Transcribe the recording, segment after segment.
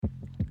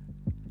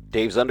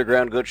Dave's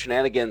Underground Goat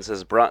Shenanigans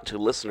is brought to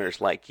listeners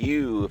like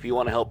you. If you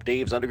want to help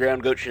Dave's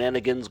Underground Goat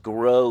Shenanigans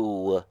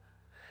grow,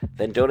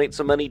 then donate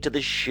some money to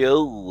the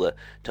show.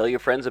 Tell your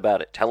friends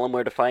about it. Tell them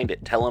where to find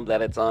it. Tell them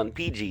that it's on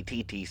pgttcm.com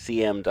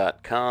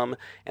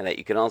and that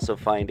you can also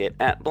find it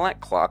at Black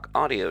Clock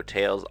Audio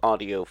Tales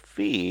audio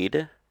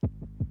feed.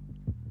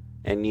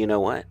 And you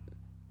know what?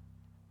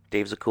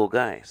 Dave's a cool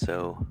guy,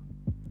 so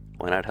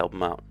why not help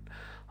him out?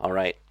 All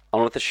right,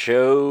 on with the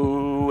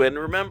show. And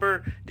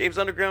remember, Dave's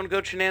Underground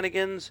Goat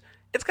Shenanigans,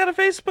 it's got a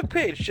Facebook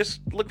page.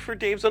 Just look for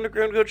Dave's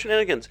Underground Goat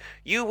Shenanigans.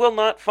 You will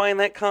not find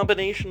that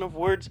combination of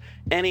words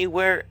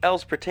anywhere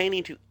else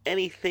pertaining to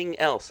anything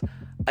else.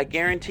 I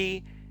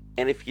guarantee.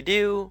 And if you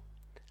do,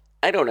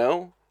 I don't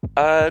know,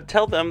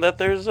 tell them that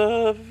there's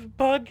a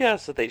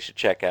podcast that they should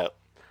check out.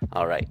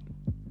 All right.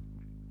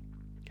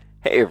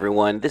 Hey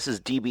everyone, this is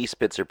DB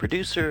Spitzer,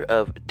 producer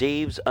of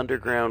Dave's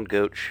Underground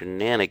Goat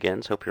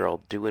Shenanigans. Hope you're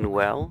all doing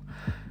well.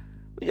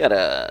 We got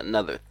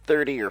another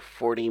 30 or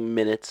 40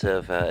 minutes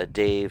of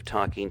Dave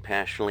talking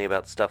passionately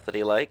about stuff that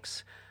he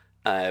likes.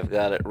 I've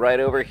got it right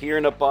over here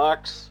in a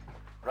box.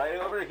 Right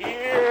over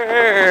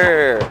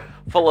here!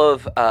 Full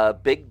of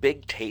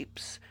big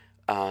tapes.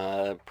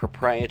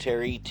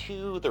 Proprietary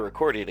to the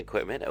recording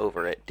equipment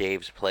over at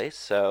Dave's place.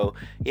 So,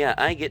 yeah,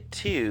 I get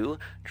to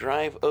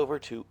drive over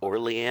to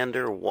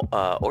Oleander,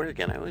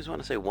 Oregon. I always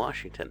want to say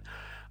Washington.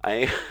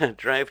 I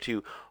drive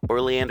to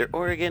Oleander,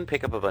 Oregon,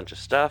 pick up a bunch of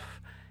stuff,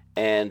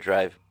 and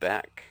drive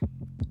back.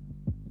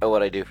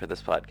 What I do for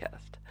this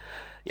podcast.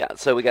 Yeah,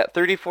 so we got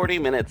 30, 40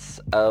 minutes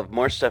of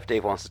more stuff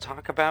Dave wants to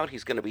talk about.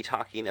 He's going to be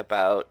talking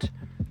about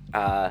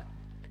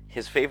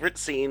his favorite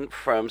scene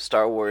from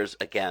Star Wars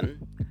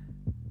again.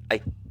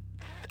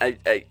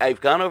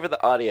 I've gone over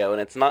the audio, and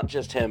it's not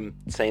just him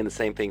saying the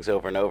same things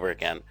over and over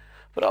again,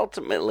 but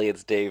ultimately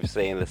it's Dave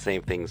saying the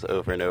same things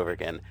over and over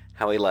again,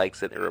 how he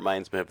likes it. It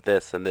reminds me of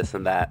this and this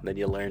and that, and then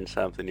you learn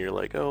something, you're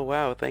like, oh,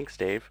 wow, thanks,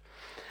 Dave.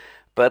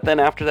 But then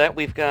after that,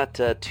 we've got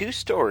two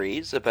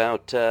stories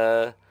about,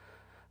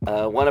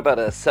 one about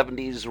a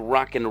 70s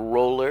rock and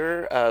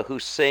roller who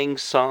sang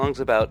songs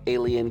about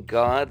alien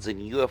gods and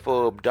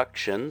UFO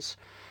abductions,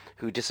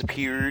 who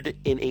disappeared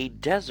in a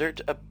desert,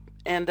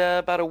 and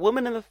about a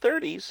woman in the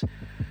 30s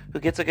who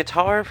gets a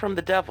guitar from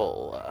the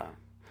devil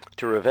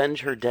to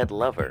revenge her dead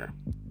lover.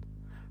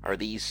 Are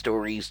these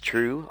stories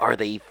true? Are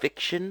they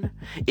fiction?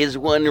 Is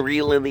one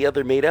real and the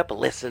other made up?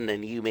 Listen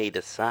and you may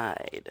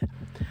decide.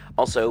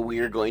 Also, we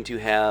are going to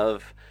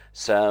have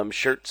some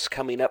shirts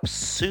coming up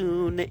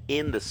soon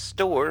in the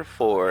store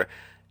for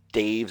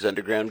Dave's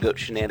Underground Goat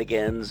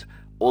Shenanigans,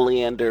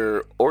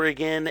 Oleander,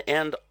 Oregon,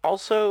 and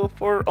also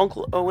for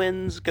Uncle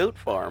Owen's Goat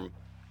Farm.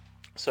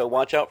 So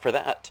watch out for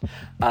that.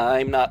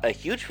 I'm not a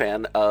huge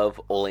fan of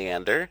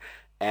Oleander,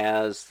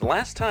 as the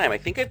last time, I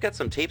think I've got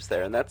some tapes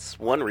there, and that's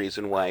one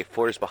reason why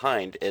 4's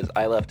behind, is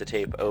I left a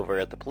tape over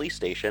at the police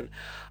station.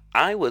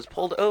 I was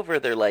pulled over.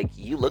 They're like,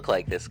 you look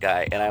like this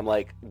guy. And I'm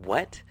like,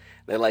 what?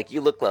 They're like,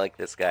 you look like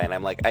this guy. And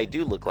I'm like, I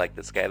do look like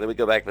this guy. Then we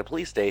go back to the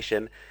police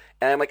station,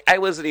 and I'm like, I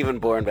wasn't even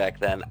born back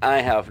then.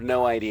 I have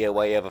no idea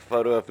why you have a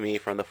photo of me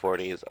from the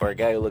 40s, or a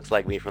guy who looks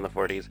like me from the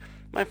 40s.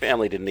 My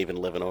family didn't even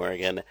live in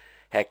Oregon.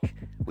 Heck,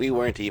 we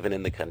weren't even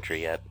in the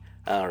country yet.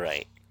 All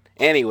right.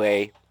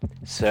 Anyway,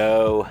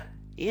 so,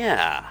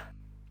 yeah.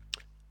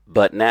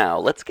 But now,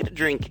 let's get a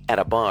drink at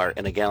a bar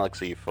in a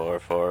galaxy far,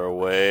 far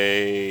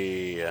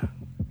away.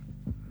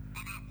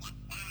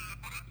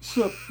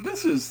 So,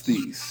 this is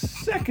the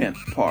second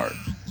part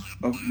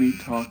of me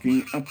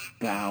talking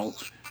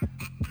about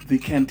the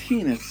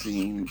cantina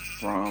scene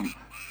from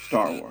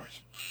Star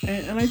Wars.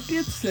 And I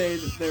did say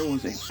that there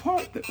was a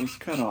part that was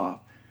cut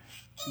off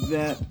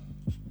that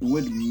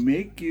would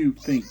make you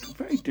think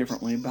very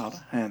differently about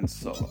Han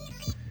Solo.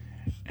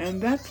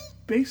 And that's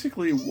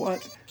basically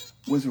what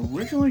was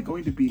originally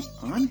going to be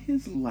on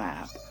his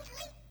lap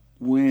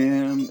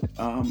when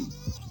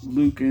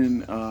Luke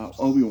and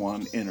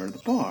Obi-Wan enter the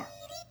bar.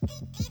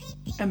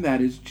 And that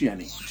is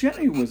Jenny.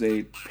 Jenny was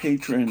a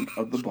patron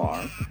of the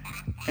bar,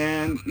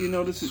 and you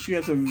notice that she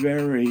has a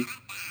very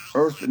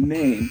Earth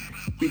name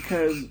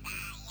because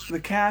the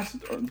cast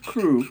or the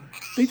crew,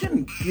 they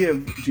didn't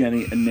give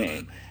Jenny a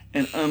name.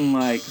 And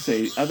unlike,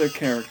 say, other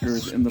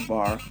characters in the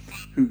bar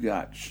who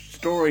got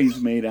stories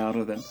made out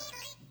of them,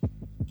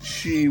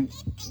 she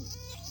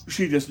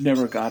just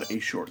never got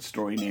a short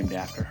story named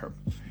after her.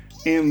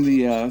 In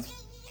the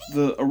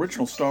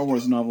original Star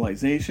Wars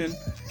novelization,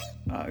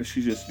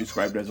 she's just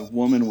described as a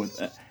woman with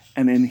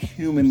an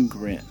inhuman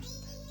grin.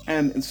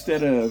 And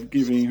instead of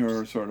giving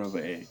her sort of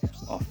a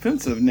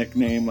offensive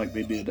nickname like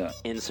they did...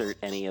 Insert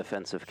any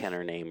offensive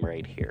Kenner name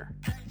right here.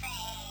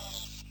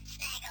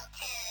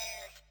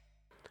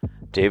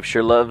 Dave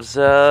sure loves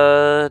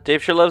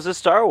his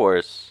Star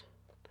Wars.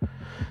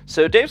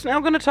 So Dave's now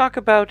going to talk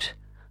about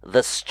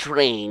the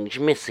strange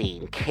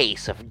missing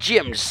case of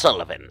Jim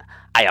Sullivan.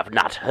 I have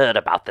not heard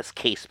about this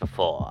case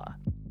before.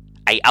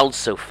 I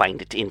also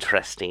find it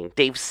interesting.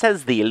 Dave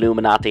says the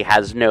Illuminati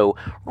has no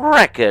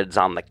records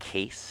on the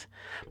case,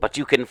 but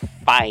you can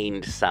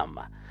find some.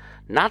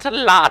 Not a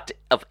lot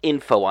of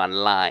info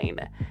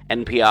online.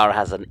 NPR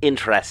has an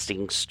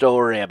interesting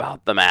story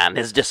about the man,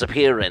 his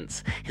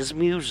disappearance, his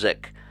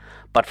music.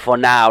 But for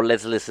now,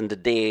 let's listen to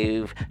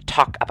Dave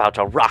talk about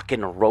a rock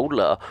and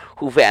roller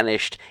who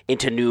vanished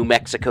into New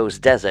Mexico's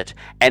desert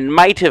and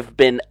might have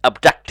been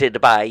abducted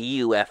by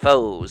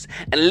UFOs.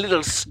 And a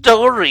little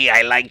story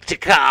I like to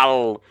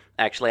call...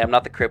 Actually, I'm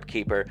not the Crypt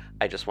Keeper.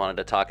 I just wanted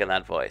to talk in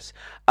that voice.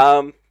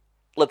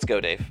 Let's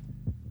go, Dave.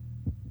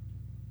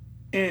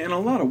 In a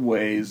lot of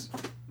ways,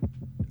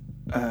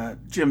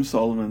 Jim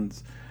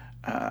Sullivan's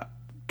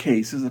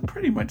case is a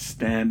pretty much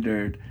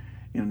standard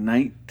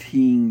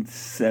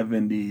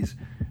 1970s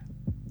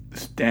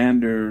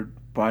standard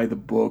by the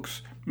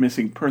books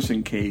missing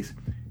person case,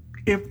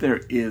 if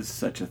there is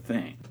such a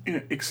thing.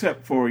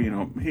 Except for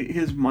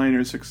his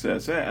minor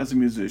success as a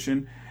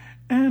musician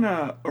and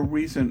a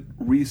recent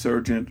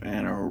resurgence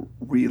and a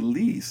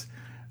release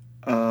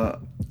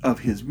of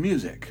his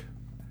music.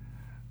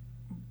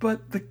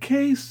 But the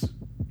case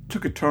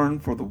took a turn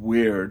for the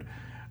weird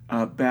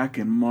back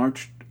in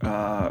March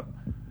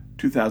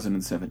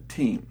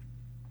 2017,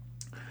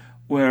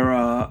 where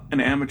an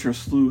amateur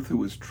sleuth who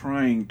was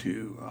trying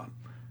to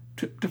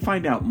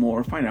find out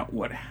more, find out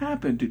what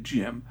happened to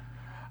Jim,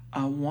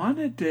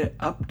 wanted to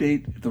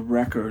update the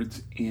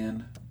records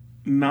in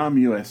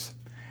NAMUS.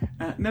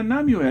 Now,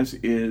 NAMUS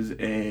is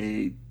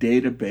a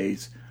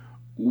database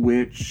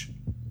which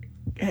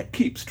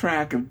keeps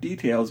track of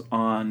details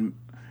on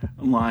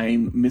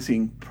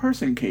missing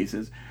person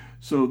cases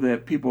so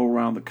that people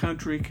around the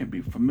country can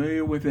be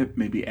familiar with it,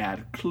 maybe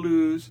add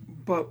clues.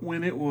 But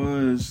when it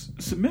was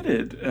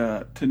submitted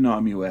to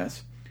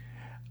NAMUS,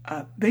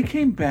 they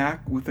came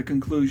back with the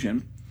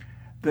conclusion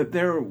that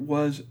there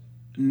was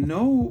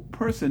no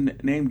person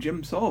named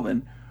Jim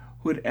Sullivan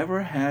who had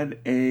ever had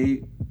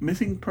a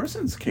missing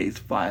persons case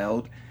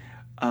filed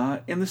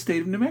in the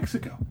state of New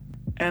Mexico.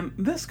 And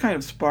this kind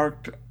of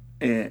sparked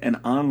an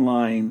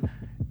online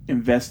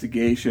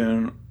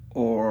investigation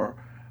or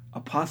a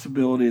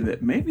possibility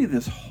that maybe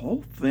this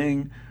whole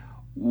thing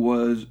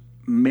was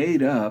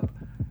made up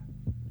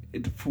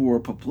for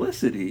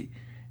publicity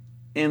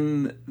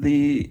in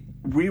the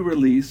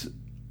re-release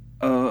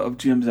of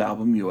Jim's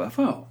album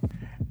UFO.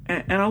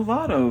 And a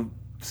lot of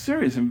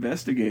serious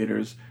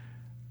investigators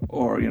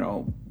or,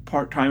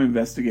 part-time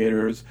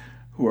investigators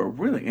who are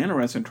really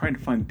interested in trying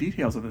to find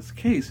details of this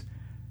case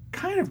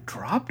kind of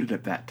dropped it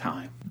at that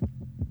time.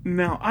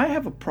 Now, I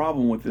have a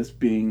problem with this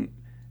being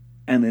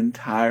an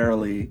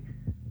entirely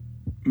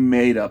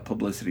made-up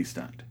publicity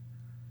stunt.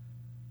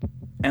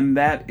 And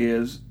that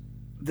is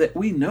that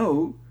we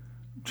know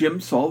Jim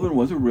Sullivan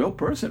was a real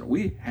person.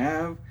 We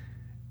have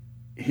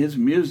his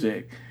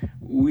music.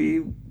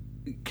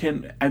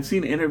 I've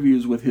seen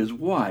interviews with his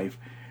wife,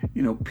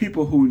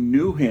 people who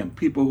knew him,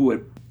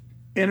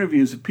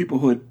 interviews of people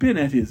who had been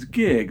at his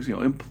gigs,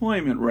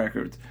 employment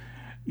records,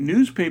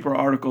 newspaper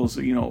articles,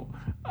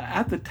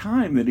 at the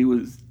time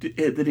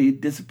that he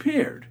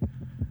disappeared.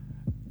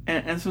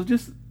 And so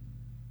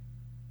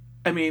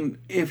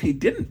if he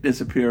didn't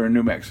disappear in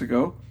New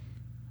Mexico,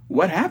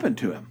 what happened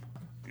to him?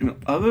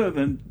 Other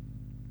than,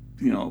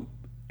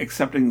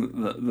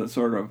 accepting the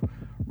sort of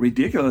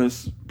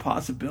ridiculous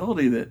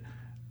possibility that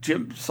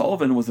Jim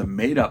Sullivan was a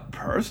made-up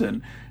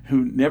person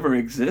who never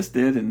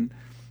existed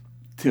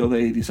until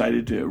they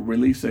decided to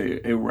release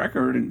a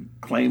record and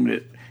claimed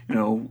it,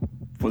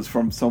 was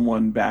from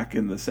someone back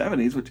in the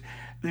 70s, which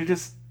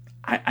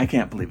I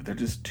can't believe it. There's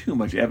just too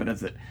much evidence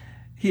that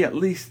he at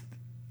least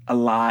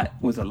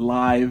was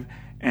alive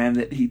and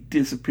that he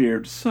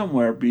disappeared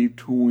somewhere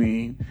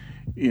between,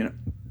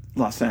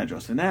 Los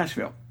Angeles and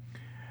Nashville.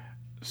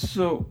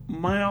 So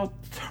my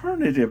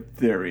alternative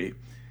theory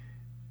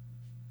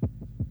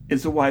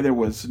as to why there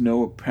was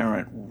no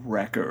apparent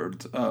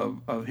record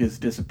of his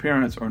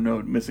disappearance or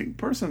no missing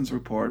persons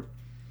report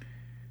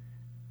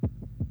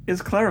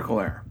is clerical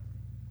error.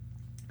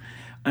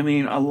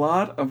 A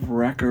lot of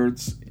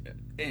records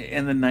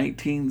in the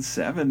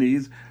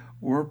 1970s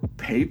were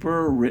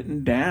paper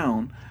written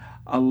down.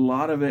 A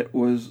lot of it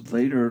was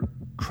later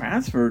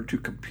transferred to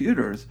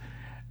computers,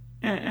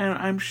 and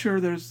I'm sure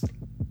there's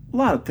a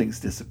lot of things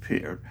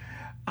disappeared.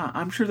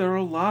 I'm sure there are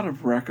a lot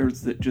of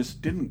records that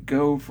just didn't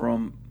go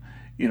from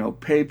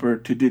paper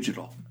to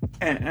digital.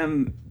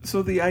 And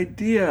so the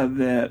idea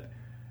that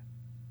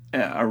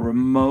a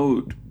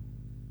remote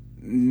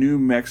New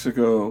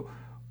Mexico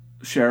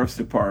Sheriff's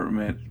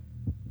Department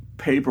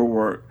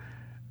paperwork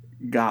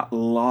got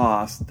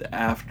lost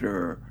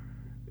after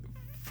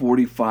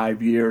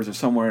 45 years or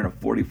somewhere in a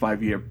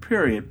 45-year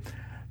period,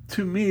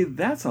 to me,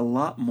 that's a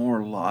lot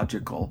more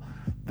logical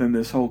than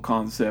this whole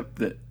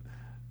concept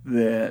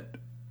that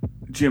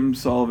Jim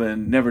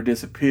Sullivan never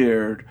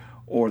disappeared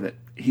or that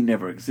he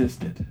never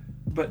existed.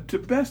 But to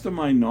best of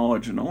my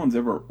knowledge, no one's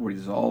ever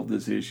resolved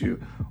this issue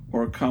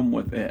or come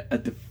with a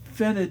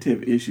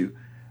definitive issue.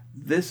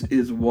 This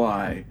is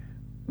why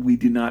we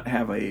do not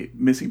have a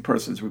missing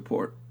persons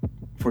report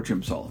for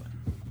Jim Sullivan.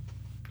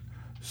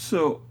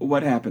 So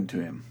what happened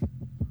to him?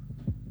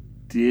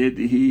 Did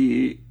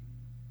he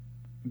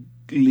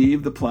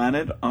leave the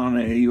planet on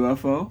a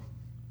UFO?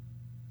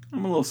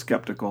 I'm a little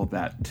skeptical of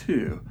that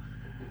too.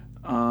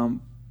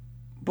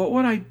 But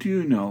what I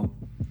do know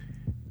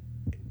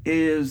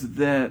is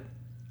that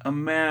a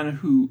man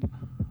who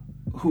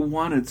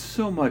wanted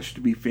so much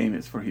to be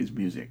famous for his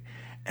music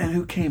and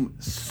who came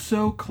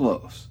so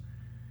close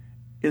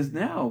is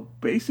now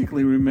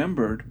basically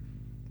remembered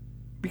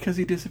because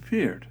he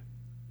disappeared.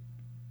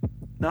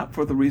 Not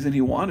for the reason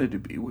he wanted to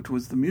be, which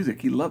was the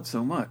music he loved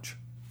so much.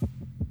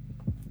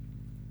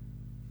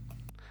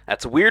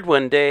 That's a weird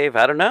one, Dave.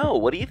 I don't know.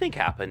 What do you think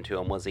happened to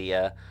him? Was he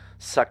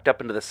sucked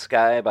up into the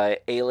sky by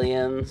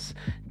aliens?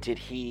 Did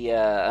he,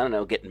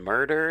 get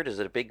murdered? Is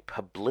it a big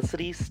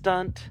publicity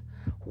stunt?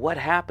 What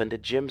happened to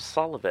Jim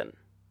Sullivan?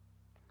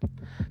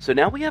 So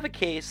now we have a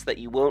case that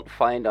you won't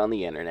find on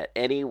the internet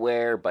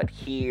anywhere but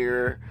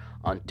here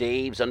on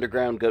Dave's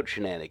Underground Goat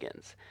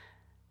Shenanigans.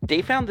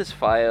 Dave found this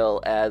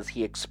file as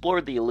he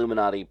explored the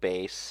Illuminati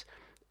base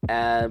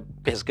and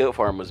his goat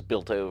farm was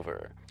built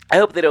over. I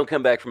hope they don't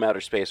come back from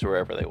outer space or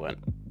wherever they went,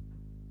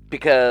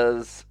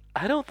 because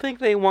I don't think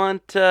they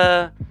want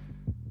the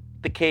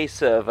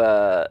case of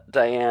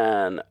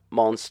Diane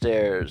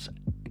Monster's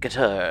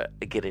guitar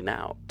getting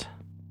out.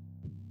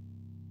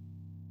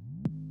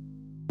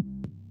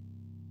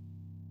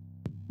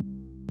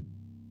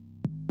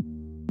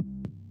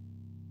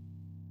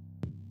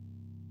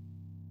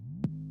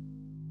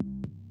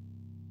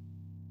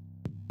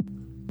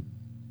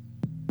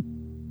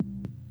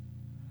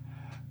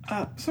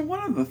 So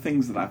one of the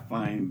things that I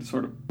find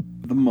sort of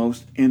the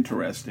most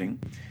interesting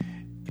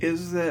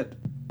is that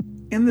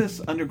in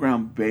this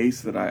underground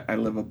base that I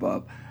live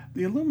above,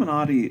 the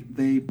Illuminati,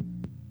 they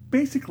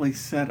basically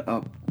set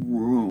up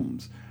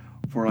rooms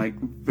for like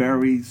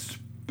very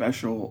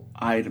special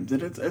items.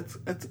 And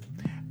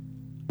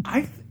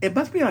it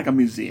must be like a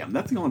museum.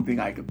 That's the only thing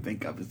I could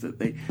think of, is that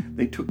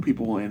they took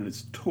people in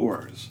as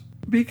tours,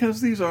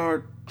 because these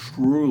are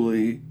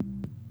truly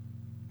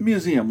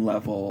museum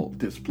level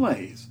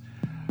displays.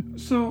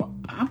 So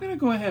I'm going to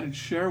go ahead and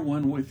share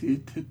one with you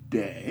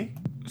today.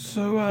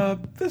 So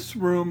this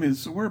room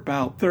we're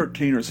about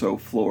 13 or so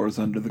floors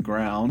under the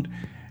ground.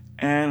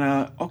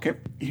 And okay,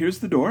 here's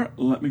the door.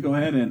 Let me go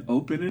ahead and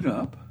open it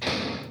up.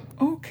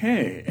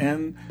 Okay,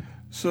 and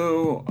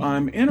so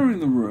I'm entering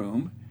the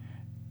room,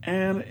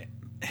 and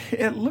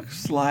it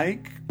looks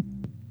like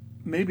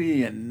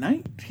maybe a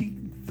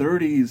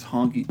 1930s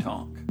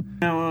honky-tonk.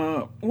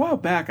 Now, a while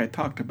back I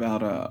talked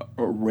about a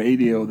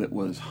radio that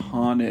was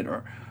haunted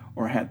or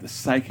had the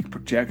psychic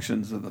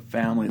projections of the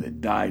family that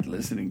died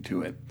listening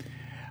to it.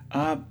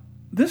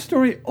 This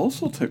story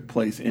also took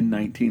place in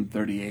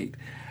 1938.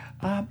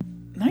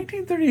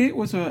 1938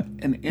 was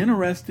an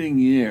interesting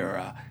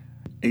year.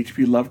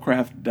 H.P.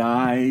 Lovecraft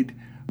died.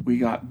 We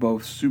got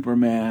both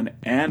Superman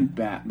and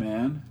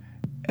Batman.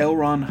 L.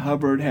 Ron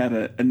Hubbard had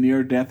a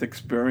near-death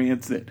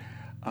experience that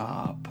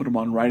put him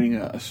on writing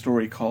a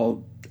story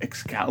called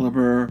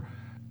Excalibur.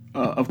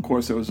 Of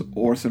course, there was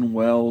Orson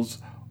Welles'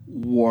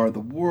 War of the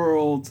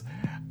Worlds.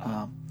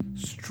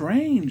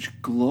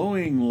 Strange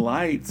glowing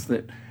lights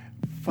that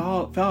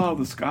fell out of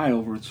the sky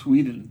over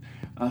Sweden.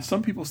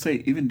 Some people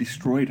say even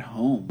destroyed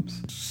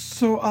homes.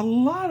 So a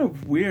lot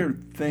of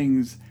weird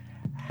things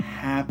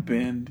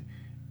happened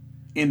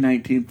in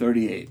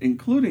 1938,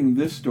 including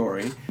this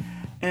story.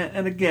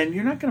 And again,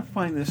 you're not going to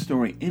find this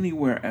story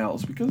anywhere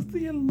else, because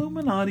the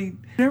Illuminati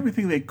did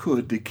everything they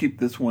could to keep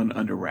this one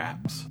under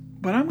wraps.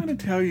 But I'm going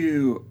to tell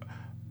you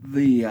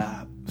the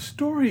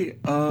story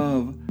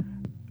of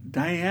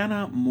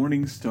Diana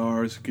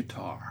Morningstar's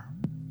guitar.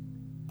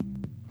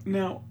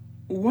 Now,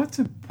 what's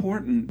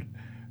important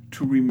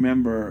to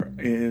remember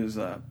is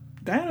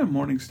Diana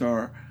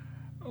Morningstar,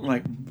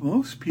 like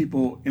most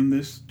people in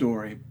this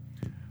story,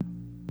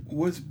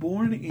 was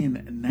born in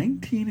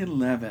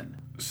 1911.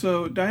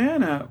 So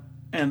Diana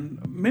and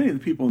many of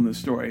the people in this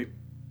story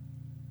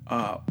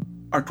are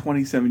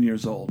 27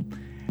 years old.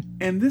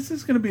 And this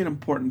is going to be an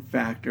important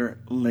factor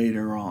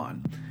later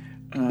on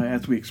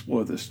as we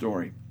explore this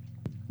story.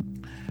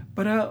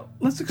 But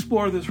let's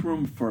explore this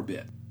room for a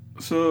bit.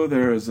 So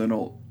there's an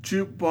old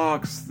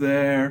jukebox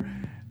there,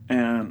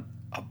 and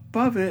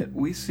above it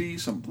we see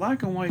some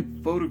black and white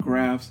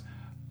photographs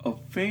of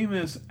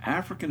famous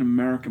African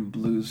American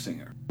blues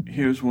singer.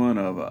 Here's one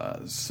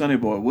of Sonny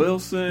Boy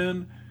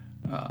Wilson,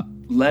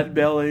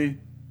 Leadbelly,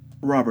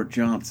 Robert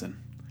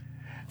Johnson.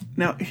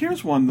 Now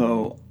here's one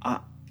though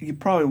you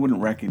probably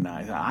wouldn't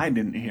recognize. I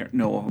didn't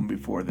know of him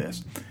before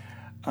this.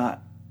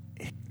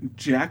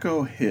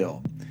 Jacko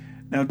Hill.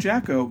 Now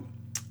Jacko,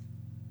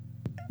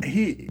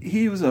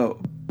 he was a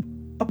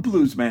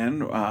blues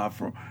man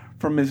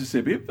from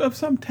Mississippi of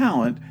some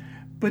talent,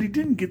 but he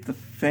didn't get the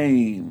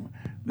fame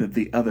that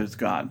the others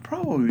got,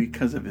 probably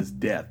because of his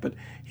death. But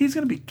he's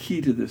going to be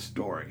key to this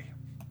story.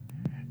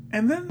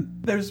 And then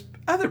there's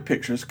other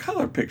pictures,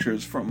 color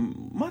pictures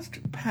from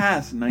much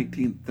past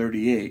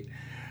 1938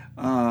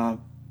 of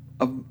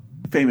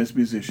famous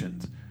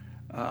musicians.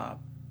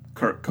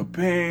 Kurt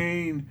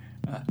Cobain,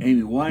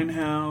 Amy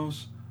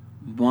Winehouse,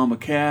 Mama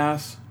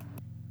Cass,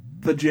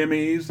 the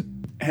Jimmys,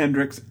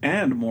 Hendrix,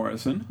 and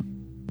Morrison.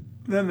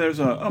 Then there's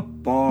a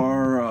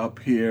bar up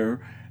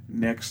here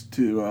next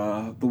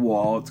to the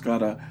wall. It's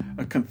got a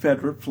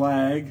Confederate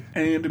flag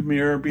and a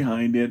mirror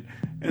behind it.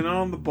 And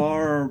on the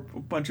bar are a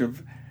bunch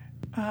of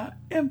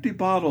empty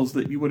bottles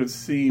that you would have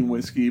seen,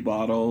 whiskey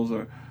bottles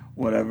or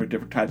whatever,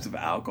 different types of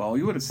alcohol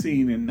you would have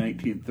seen in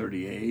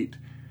 1938.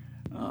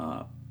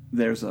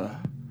 There's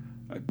a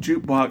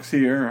jukebox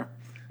here.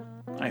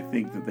 I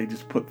think that they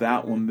just put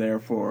that one there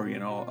for,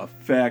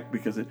 effect,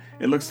 because it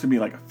looks to me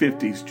like a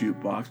 50s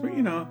jukebox. But,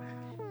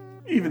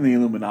 even the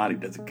Illuminati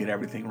doesn't get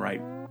everything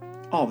right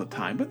all the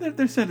time. But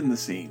they're setting the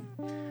scene.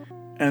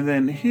 And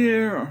then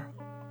here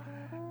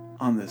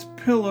on this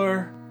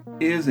pillar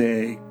is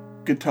a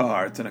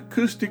guitar. It's an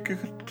acoustic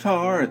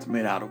guitar. It's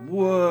made out of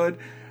wood.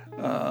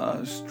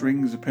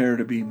 Strings appear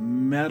to be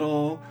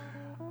metal.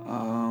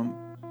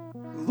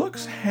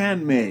 Looks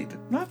handmade.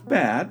 Not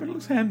bad, but it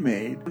looks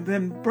handmade. And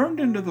then burned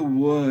into the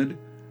wood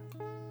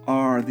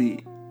are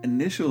the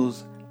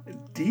initials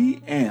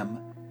DM,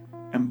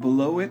 and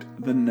below it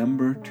the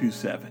number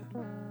 27.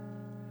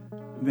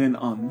 Then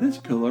on this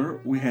pillar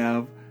we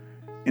have,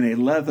 in a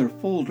leather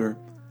folder,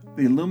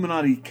 the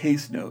Illuminati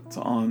case notes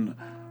on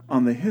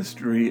the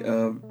history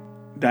of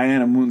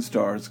Diana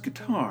Moonstar's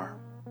guitar.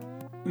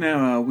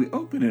 Now we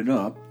open it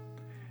up,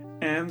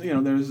 and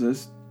there's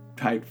this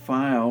typed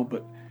file,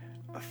 but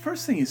the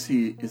first thing you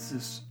see is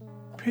this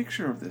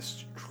picture of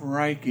this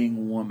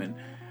striking woman.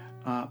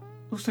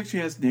 Looks like she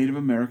has Native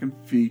American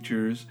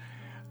features.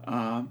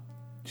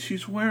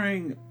 She's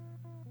wearing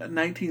a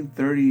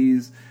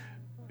 1930s,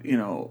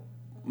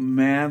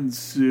 man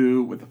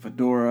suit with a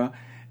fedora.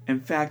 In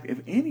fact,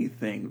 if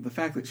anything, the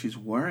fact that she's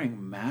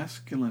wearing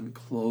masculine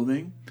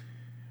clothing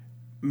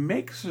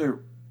makes her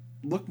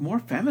look more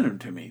feminine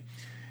to me.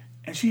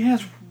 And she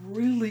has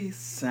really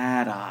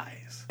sad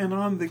eyes. And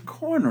on the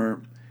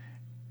corner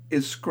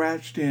is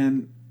scratched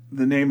in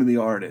the name of the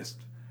artist,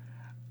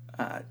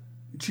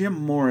 Jim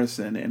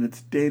Morrison, and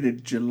it's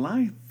dated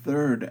July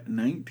 3rd,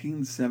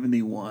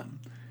 1971.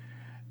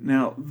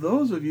 Now,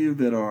 those of you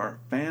that are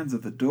fans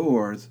of The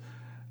Doors,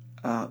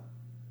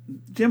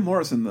 Jim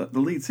Morrison, the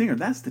lead singer,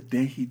 that's the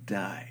day he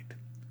died.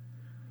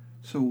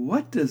 So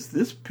what does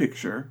this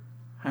picture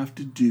have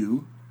to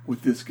do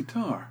with this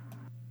guitar?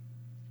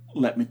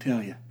 Let me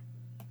tell you.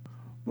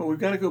 Well, we've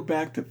got to go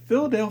back to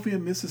Philadelphia,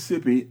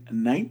 Mississippi,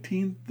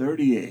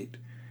 1938.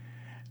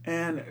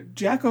 And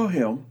Jacko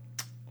Hill,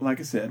 like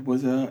I said,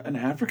 was an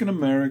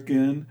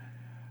African-American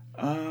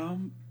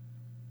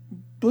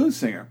blues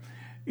singer.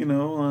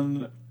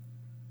 On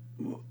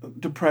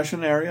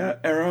Depression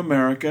era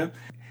America.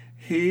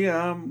 He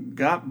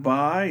got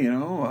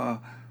by,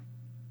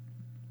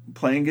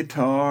 playing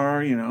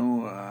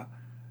guitar,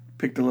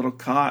 picked a little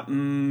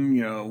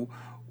cotton,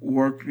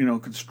 worked,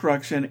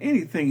 construction,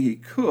 anything he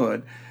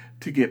could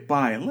to get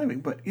by and living.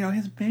 But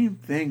his main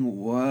thing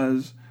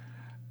was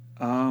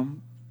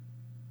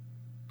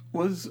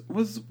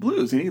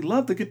blues, and he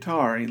loved the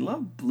guitar, and he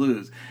loved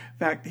blues. In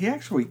fact, he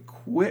actually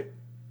quit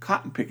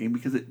cotton picking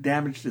because it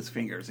damaged his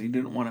fingers. He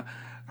didn't want to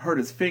hurt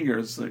his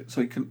fingers,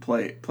 so he couldn't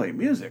play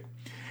music.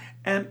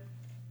 And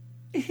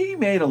he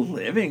made a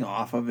living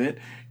off of it,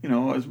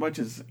 as much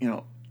as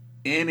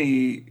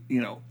any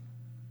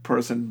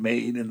person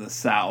made in the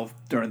South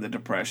during the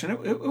Depression.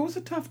 It was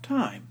a tough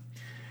time.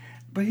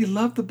 But he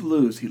loved the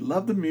blues, he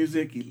loved the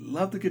music, he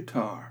loved the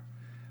guitar.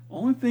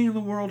 Only thing in the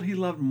world he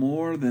loved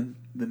more than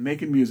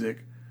making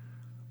music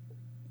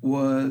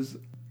was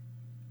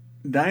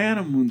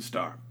Diana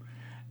Moonstar.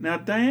 Now,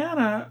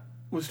 Diana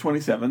was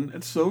 27,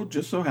 and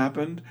just so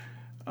happened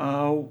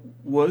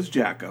was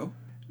Jacko.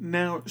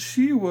 Now,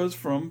 she was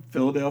from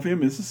Philadelphia,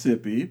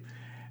 Mississippi,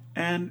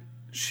 and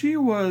she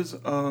was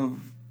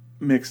of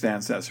mixed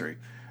ancestry.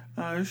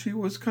 She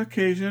was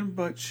Caucasian,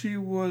 but she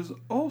was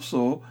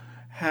also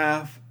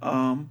half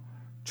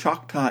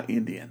Choctaw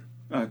Indian,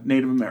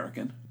 Native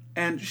American.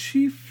 And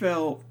she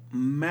fell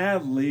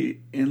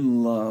madly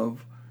in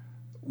love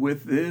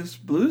with this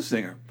blues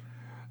singer.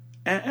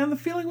 And the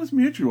feeling was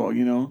mutual,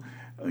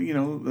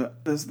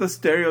 the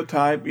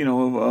stereotype,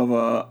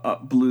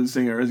 of blues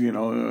singers,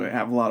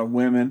 have a lot of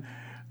women,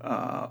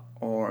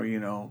 or,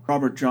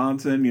 Robert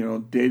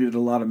Johnson, dated a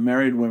lot of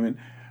married women.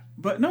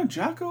 But no,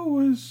 Jacko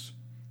was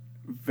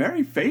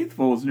very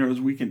faithful, as near as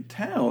we can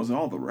tell, as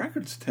all the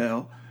records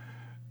tell,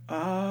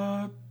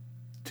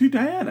 to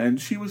Diana,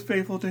 and she was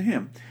faithful to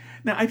him.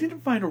 Now, I didn't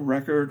find a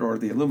record, or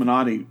the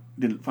Illuminati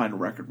didn't find a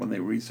record when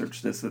they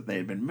researched this, that they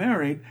had been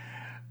married,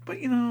 but,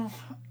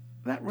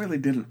 that really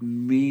didn't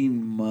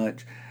mean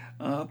much.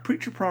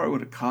 Preacher probably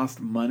would have cost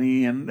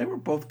money, and they were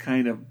both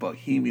kind of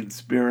bohemian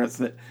spirits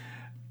that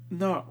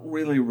not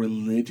really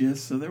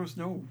religious, so there was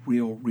no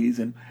real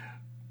reason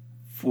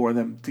for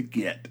them to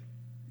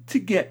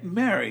get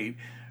married.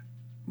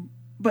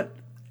 But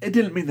it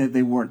didn't mean that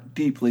they weren't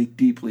deeply,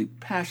 deeply,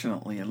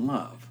 passionately in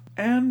love.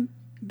 And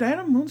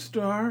Diana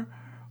Moonstar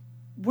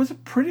was a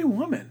pretty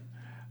woman,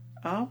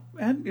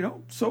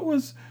 and so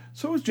was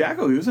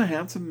Jacko. He was a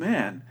handsome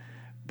man,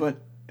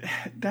 but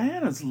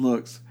Diana's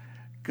looks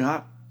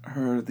got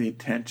her the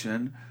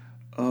attention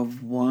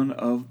of one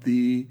of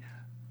the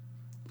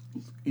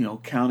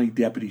county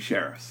deputy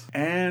sheriffs.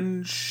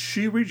 And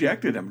she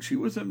rejected him. She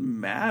was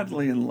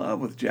madly in love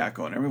with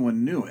Jacko, and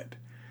everyone knew it.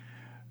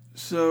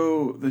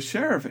 So the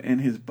sheriff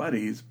and his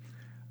buddies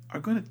are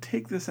going to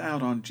take this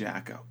out on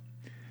Jacko.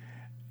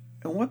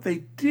 And what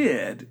they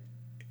did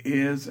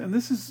is, and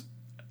this is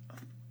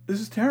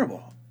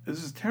terrible.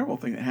 This is a terrible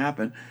thing that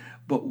happened,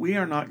 but we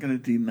are not going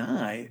to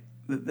deny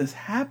that this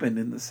happened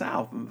in the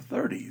South in the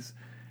 30s.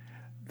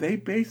 They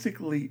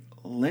basically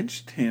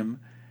lynched him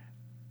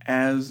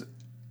as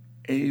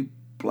a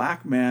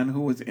black man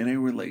who was in a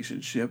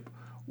relationship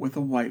with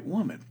a white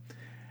woman.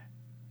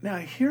 Now,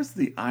 here's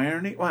the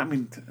irony. Well, I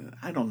mean,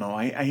 I don't know.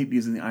 I hate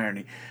using the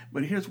irony.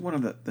 But here's one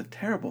of the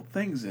terrible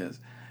things is,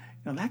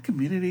 that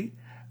community,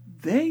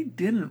 they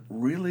didn't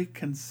really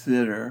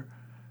consider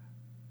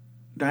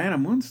Diana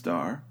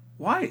Moonstar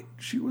white.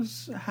 She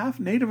was half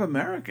Native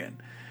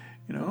American.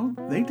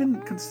 They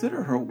didn't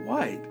consider her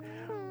white.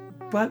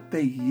 But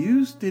they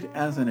used it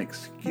as an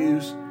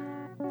excuse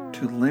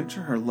to lynch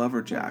her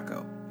lover,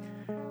 Jacko.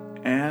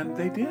 And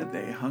they did.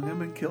 They hung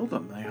him and killed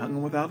him. They hung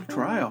him without a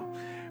trial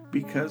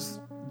because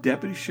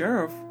Deputy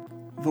Sheriff,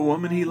 the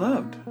woman he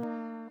loved.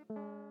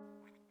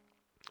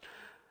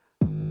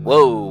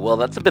 Whoa, well,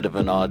 that's a bit of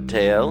an odd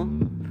tale.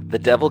 The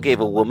devil gave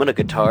a woman a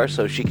guitar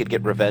so she could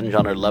get revenge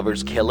on her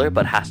lover's killer,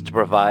 but has to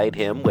provide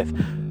him with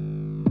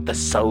the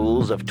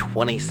souls of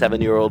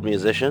 27-year-old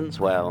musicians?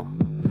 Well,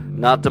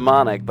 not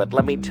demonic, but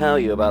let me tell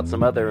you about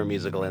some other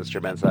musical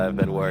instruments I've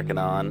been working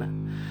on.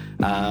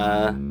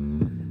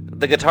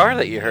 The guitar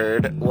that you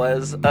heard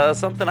was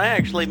something I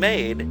actually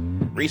made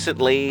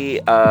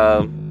recently.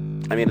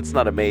 It's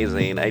not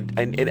amazing.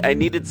 I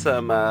needed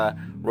some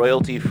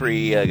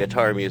royalty-free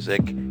guitar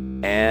music,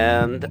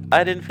 and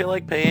I didn't feel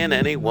like paying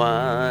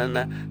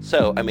anyone,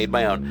 so I made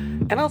my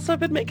own. And also, I've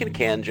been making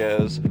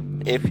canjos.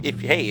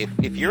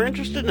 If you're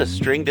interested in a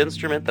stringed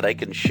instrument that I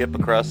can ship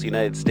across the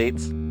United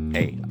States,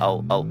 hey,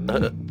 I'll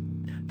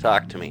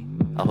talk to me.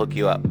 I'll hook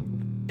you up.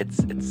 It's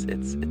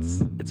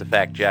a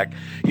fact, Jack.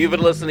 You've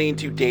been listening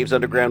to Dave's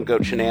Underground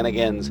Goat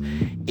Shenanigans.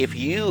 If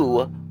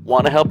you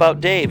want to help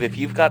out Dave, if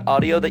you've got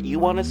audio that you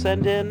want to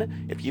send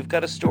in, if you've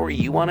got a story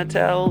you want to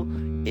tell,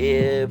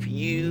 if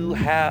you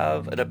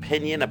have an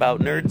opinion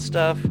about nerd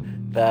stuff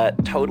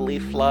that totally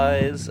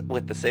flies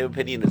with the same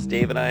opinion as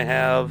Dave and I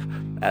have,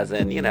 as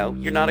in,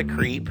 you're not a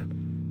creep,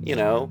 you're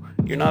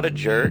not a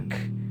jerk,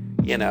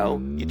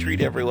 you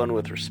treat everyone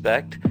with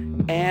respect,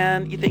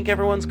 and you think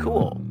everyone's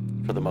cool,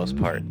 for the most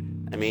part.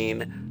 I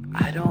mean,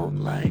 I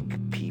don't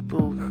like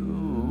people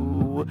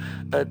who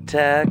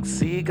attack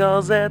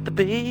seagulls at the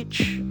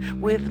beach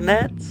with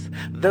nets.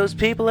 Those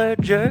people are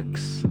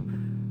jerks.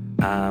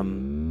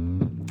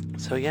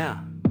 So yeah.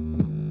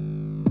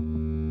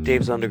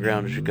 Dave's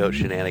Underground Goat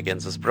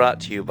Shenanigans is brought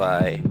to you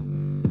by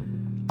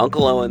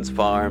Uncle Owen's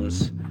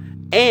Farms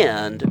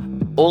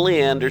and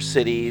Oleander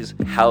City's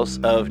House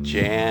of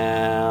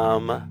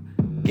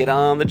Jam. Get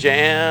on the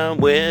jam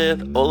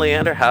with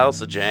Oleander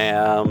House of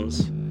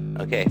Jams.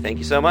 Okay, thank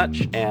you so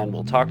much, and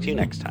we'll talk to you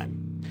next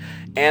time.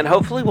 And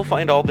hopefully we'll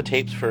find all the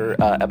tapes for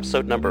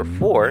episode number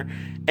 4,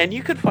 and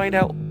you could find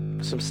out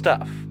some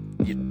stuff.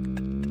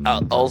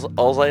 I'll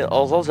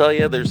tell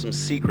you, there's some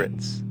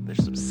secrets.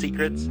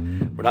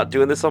 We're not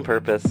doing this on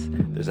purpose.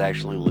 There's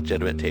actually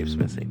legitimate tapes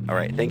missing. All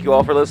right, thank you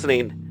all for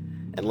listening,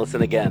 and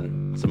listen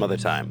again some other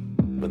time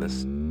when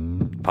this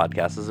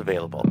podcast is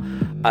available.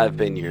 I've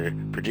been your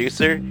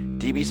producer,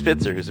 DB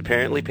Spitzer, who's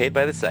apparently paid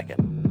by the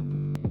second.